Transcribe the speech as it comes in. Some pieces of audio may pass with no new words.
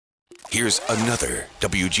Here's another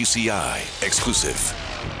WGCI exclusive.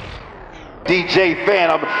 DJ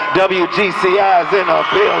Phantom, WGCi's in the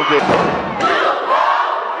building.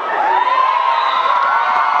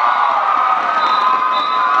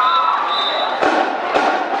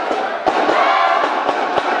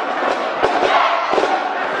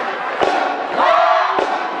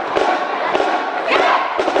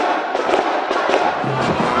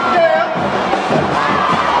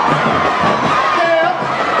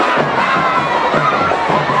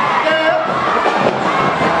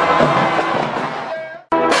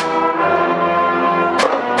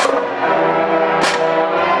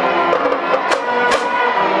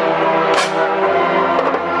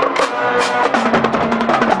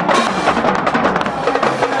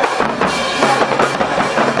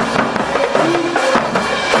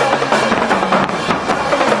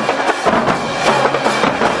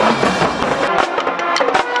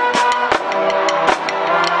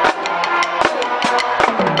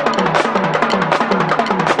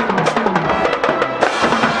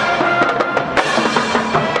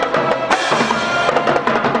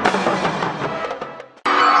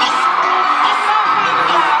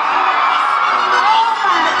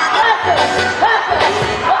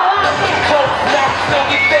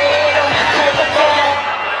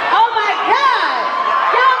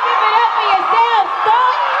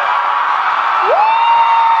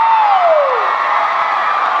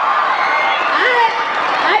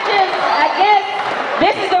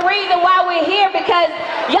 Because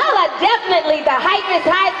y'all are definitely the Hypest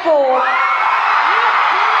high school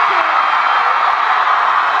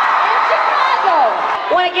in Chicago.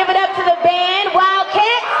 Want to give it up to the band,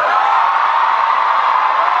 Wildcats?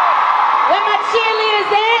 Where my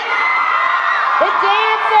cheerleaders at? The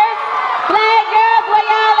dancers, flag girls, where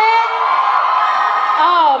y'all at?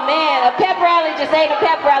 Oh man, a pep rally just ain't a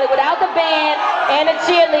pep rally without the band and the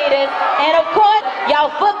cheerleaders, and of course,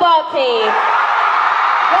 y'all football team.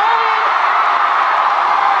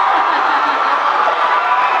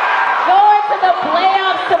 The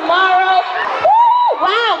playoffs tomorrow. Woo!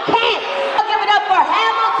 Wildcats! Give it up for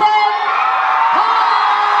Hamilton.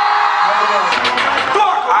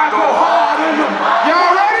 I go hard in them.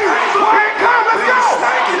 Y'all ready? Here it comes. Let's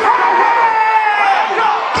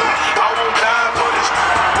go. I won't die for this.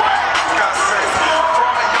 Got say,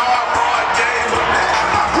 front yard, broad day.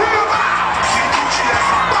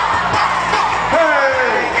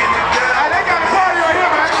 Hey, they got a party right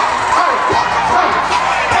here, man.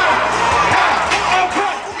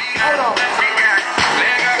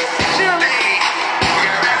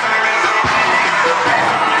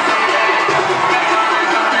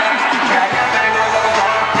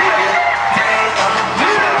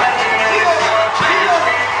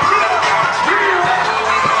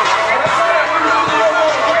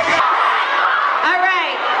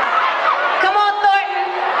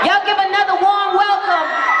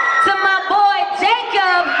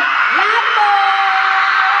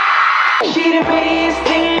 She the prettiest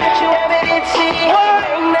thing that you ever did see.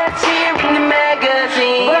 I'm not here in the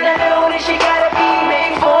magazine, but I know that she gotta be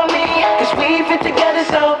made for me, cause we fit together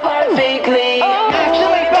so perfectly. She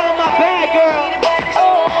ain't found my bag, girl. She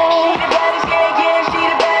the baddest, yeah, she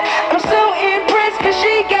the baddest. I'm so impressed cause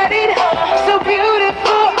she got it so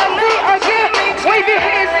beautiful. I see her, yeah. Wave your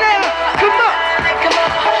hands now, come on.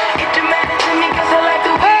 It dramatic to me cause I like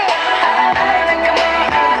the way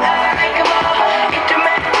it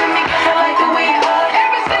dramatic to me cause I like the way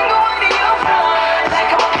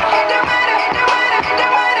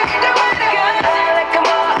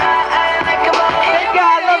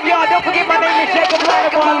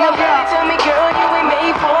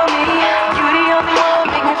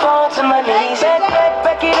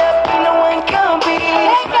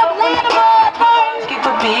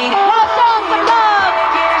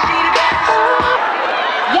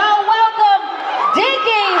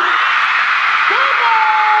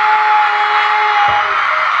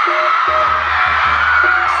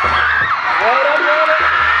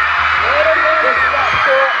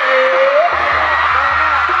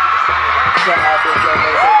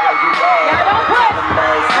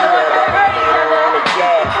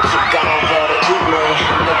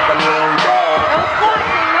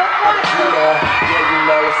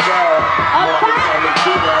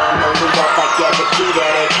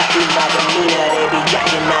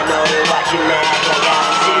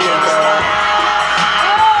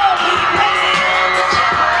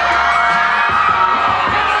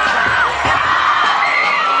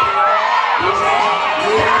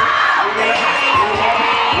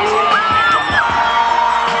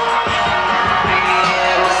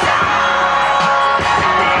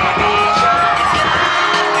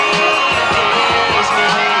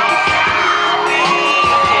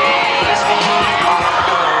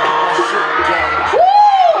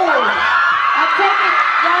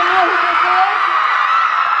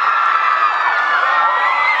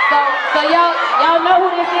So y'all know who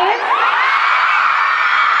this is?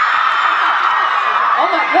 Oh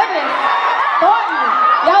my goodness. Thornton,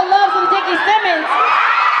 y'all love some Dickie Simmons.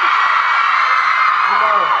 You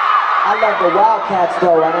know, I love the Wildcats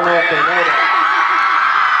though, I don't know if they know that.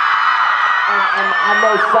 And I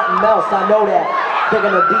know something else, I know that they're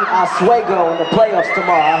gonna beat Oswego in the playoffs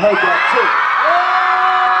tomorrow, I heard that too.